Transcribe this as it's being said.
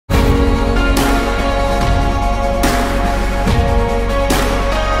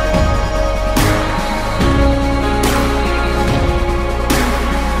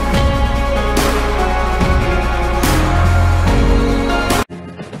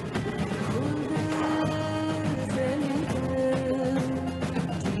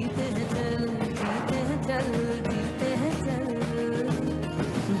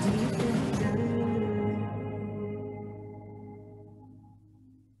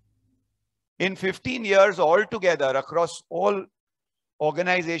In 15 years altogether, across all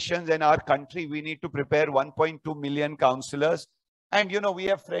organizations in our country, we need to prepare 1.2 million counselors. And, you know, we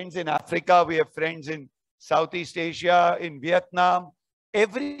have friends in Africa, we have friends in Southeast Asia, in Vietnam.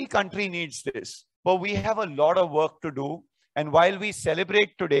 Every country needs this. But we have a lot of work to do. And while we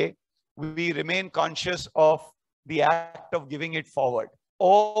celebrate today, we remain conscious of the act of giving it forward.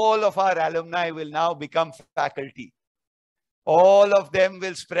 All of our alumni will now become faculty. All of them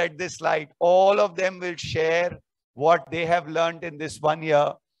will spread this light. All of them will share what they have learned in this 1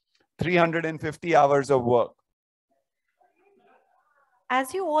 year, 350 hours of work.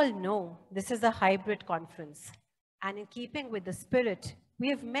 As you all know, this is a hybrid conference. And in keeping with the spirit, we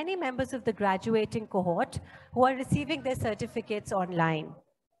have many members of the graduating cohort who are receiving their certificates online.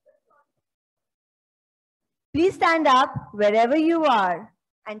 Please stand up wherever you are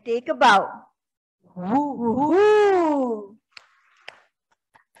and take a bow. Woo, woo, woo.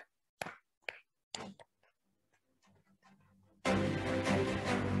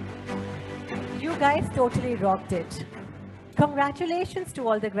 You guys totally rocked it. Congratulations to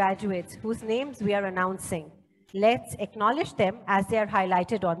all the graduates whose names we are announcing. Let's acknowledge them as they are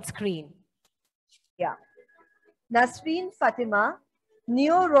highlighted on screen. Yeah. Nasreen Fatima,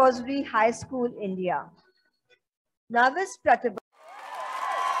 New Rosary High School, India. Navis Pratibha.